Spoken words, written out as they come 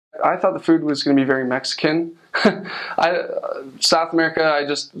I thought the food was going to be very Mexican. South America, I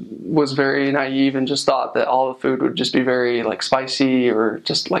just was very naive and just thought that all the food would just be very like spicy or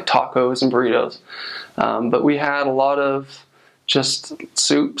just like tacos and burritos. But we had a lot of just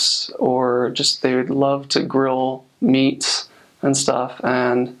soups, or just they would love to grill meats and stuff,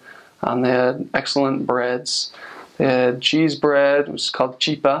 and they had excellent breads. They had cheese bread, which is called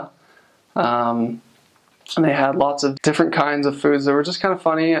chipa, and they had lots of different kinds of foods that were just kind of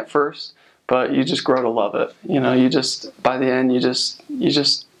funny at first, but you just grow to love it. You know, you just, by the end, it's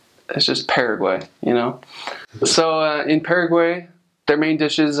just Paraguay, you know. So in Paraguay, their main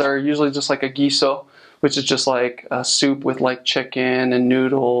dishes are usually just like a guiso, which is just like a soup with like chicken and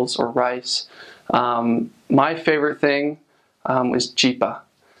noodles or rice. My favorite thing is chipa.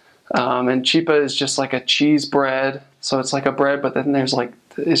 And chipa is just like a cheese bread. So it's like a bread, but then there's like,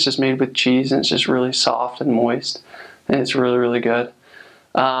 it's just made with cheese, and it's just really soft and moist. And it's really, really good.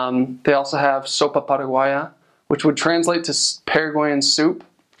 They also have sopa paraguaya, which would translate to Paraguayan soup.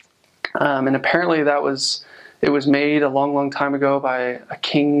 And apparently it was made a long, long time ago by a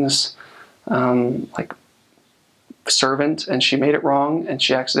king's like servant, and she made it wrong, and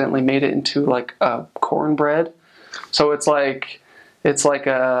she accidentally made it into like a cornbread. So it's like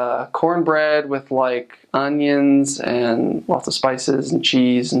a cornbread with like onions and lots of spices and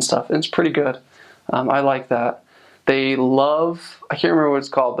cheese and stuff, and it's pretty good. I like that. They love, I can't remember what it's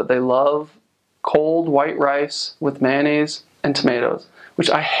called, but they love cold white rice with mayonnaise and tomatoes, which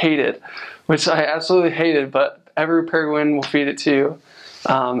I hated, which I absolutely hated, but every Paraguayan will feed it to you,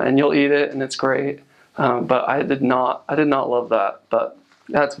 and you'll eat it, and it's great. But I did not love that, but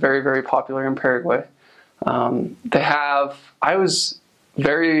that's very, very popular in Paraguay. I was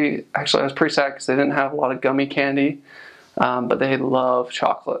pretty sad because they didn't have a lot of gummy candy, but they love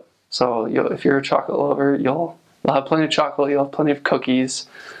chocolate. So if you're a chocolate lover, you'll have plenty of chocolate, you'll have plenty of cookies.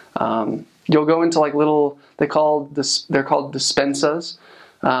 You'll go into like little, they're called despensas.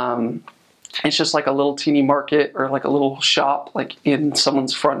 It's just like a little teeny market or like a little shop like in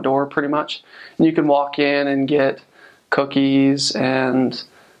someone's front door pretty much. And you can walk in and get cookies and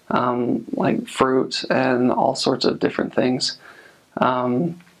like fruit and all sorts of different things.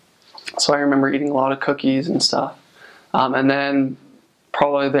 So I remember eating a lot of cookies and stuff. And then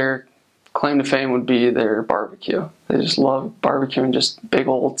probably their claim to fame would be their barbecue. They just love barbecuing just big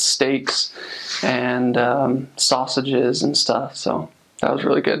old steaks and sausages and stuff. So that was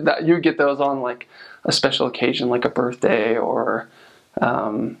really good. You would get those on like a special occasion, like a birthday or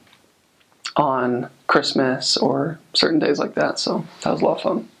on Christmas or certain days like that. So that was a lot of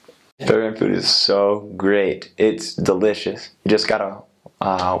fun. Peruvian food is so great. It's delicious. You just gotta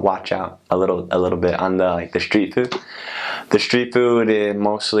watch out a little bit on the street food. The street food is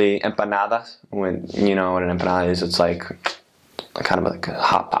mostly empanadas. When you know what an empanada is, it's like kind of like a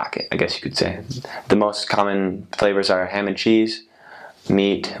hot pocket, I guess you could say. The most common flavors are ham and cheese,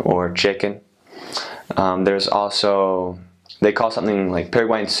 meat or chicken. There's also, they call something like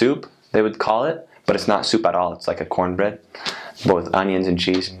Paraguayan soup, they would call it, but it's not soup at all. It's like a cornbread, both onions and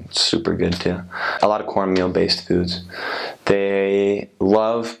cheese. It's super good too. A lot of cornmeal based foods. They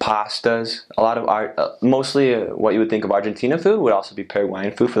love pastas. A lot of mostly what you would think of Argentina food would also be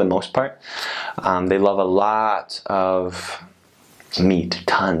Paraguayan food for the most part. They love a lot of meat,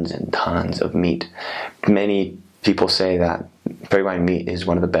 tons and tons of meat. Many people say that Paraguayan meat is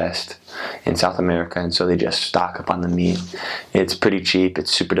one of the best in South America, and so they just stock up on the meat. It's pretty cheap.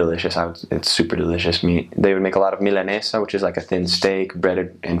 It's super delicious. It's super delicious meat. They would make a lot of milanesa, which is like a thin steak,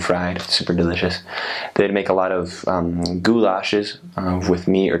 breaded and fried. It's super delicious. They'd make a lot of goulashes with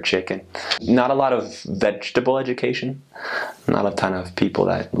meat or chicken. Not a lot of vegetable education. Not a ton of people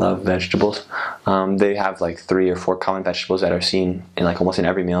that love vegetables. They have like 3 or 4 common vegetables that are seen in like almost in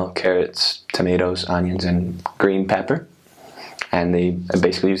every meal: carrots, tomatoes, onions, and green pepper. And they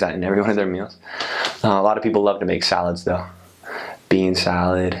basically use that in every one of their meals. A lot of people love to make salads though. Bean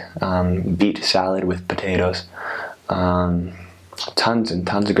salad, beet salad with potatoes. Tons and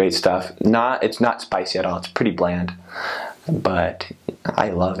tons of great stuff. It's not spicy at all. It's pretty bland, but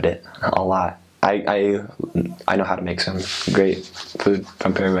I loved it a lot. I know how to make some great food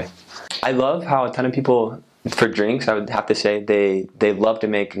from Paraguay. I love how a ton of people, for drinks, I would have to say they love to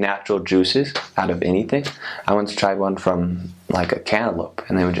make natural juices out of anything. I once tried one from like a cantaloupe,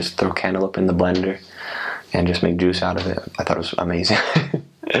 and they would just throw cantaloupe in the blender and just make juice out of it. I thought it was amazing.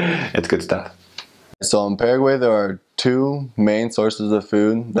 It's good stuff. So in Paraguay, there are 2 main sources of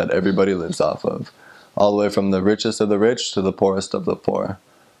food that everybody lives off of, all the way from the richest of the rich to the poorest of the poor.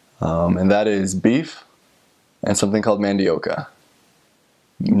 And that is beef and something called mandioca.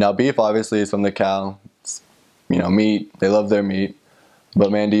 Now beef obviously is from the cow. It's, you know, meat. They love their meat. But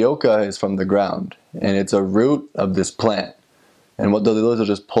mandioca is from the ground, and it's a root of this plant. And what they'll do is they'll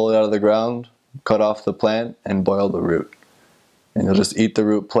just pull it out of the ground, cut off the plant, and boil the root. And you'll just eat the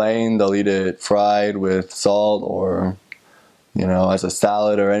root plain. They'll eat it fried with salt or, as a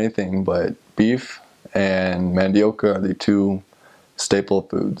salad or anything. But beef and mandioca are the two staple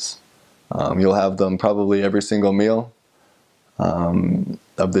foods. You'll have them probably every single meal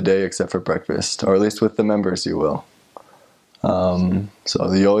of the day except for breakfast, or at least with the members you will.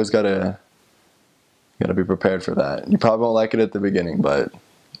 So you always gotta be prepared for that. You probably won't like it at the beginning, but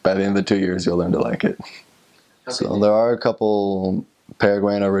by the end of the 2 years, you'll learn to like it. So there are a couple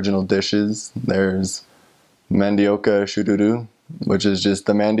Paraguayan original dishes. There's mandioca chururu, which is just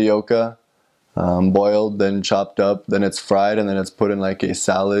the mandioca boiled, then chopped up, then it's fried, and then it's put in like a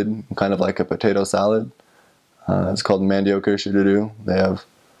salad, kind of like a potato salad. It's called mandioca chururu. They have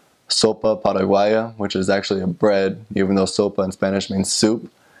sopa paraguaya, which is actually a bread, even though sopa in Spanish means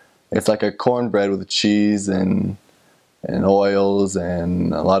soup. It's like a cornbread with cheese and oils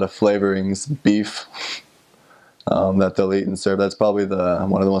and a lot of flavorings, beef that they'll eat and serve. That's probably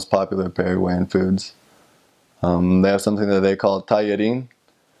one of the most popular Paraguayan foods. They have something that they call tallarín.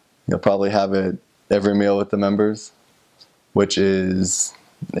 You'll probably have it every meal with the members, which is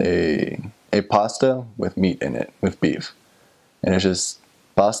a pasta with meat in it, with beef. And it's just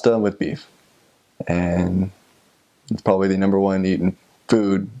pasta with beef. And it's probably the number one eaten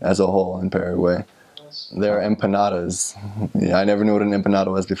food as a whole in Paraguay. There are empanadas. Yeah, I never knew what an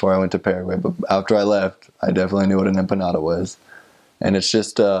empanada was before I went to Paraguay, but after I left, I definitely knew what an empanada was. And it's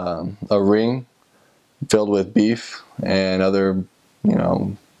just a ring filled with beef and other,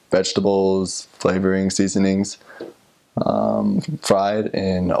 vegetables, flavoring, seasonings, fried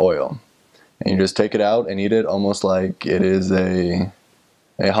in oil. And you just take it out and eat it almost like it is a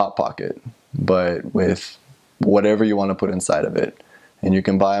Hot Pocket, but with whatever you want to put inside of it. And you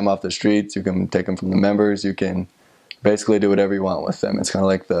can buy them off the streets, you can take them from the members, you can basically do whatever you want with them. It's kind of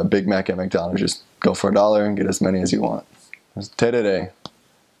like the Big Mac at McDonald's. Just go for $1 and get as many as you want. There's tereré.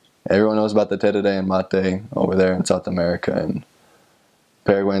 Everyone knows about the tereré and mate over there in South America, and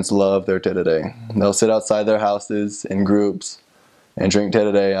Paraguayans love their tereré. They'll sit outside their houses in groups and drink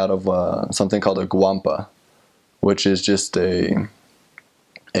tereré out of something called a guampa, which is just a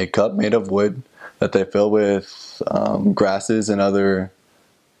cup made of wood that they fill with grasses and other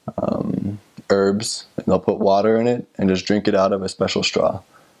herbs. And they'll put water in it and just drink it out of a special straw.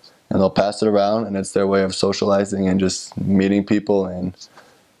 And they'll pass it around, and it's their way of socializing and just meeting people and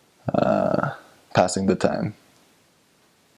passing the time.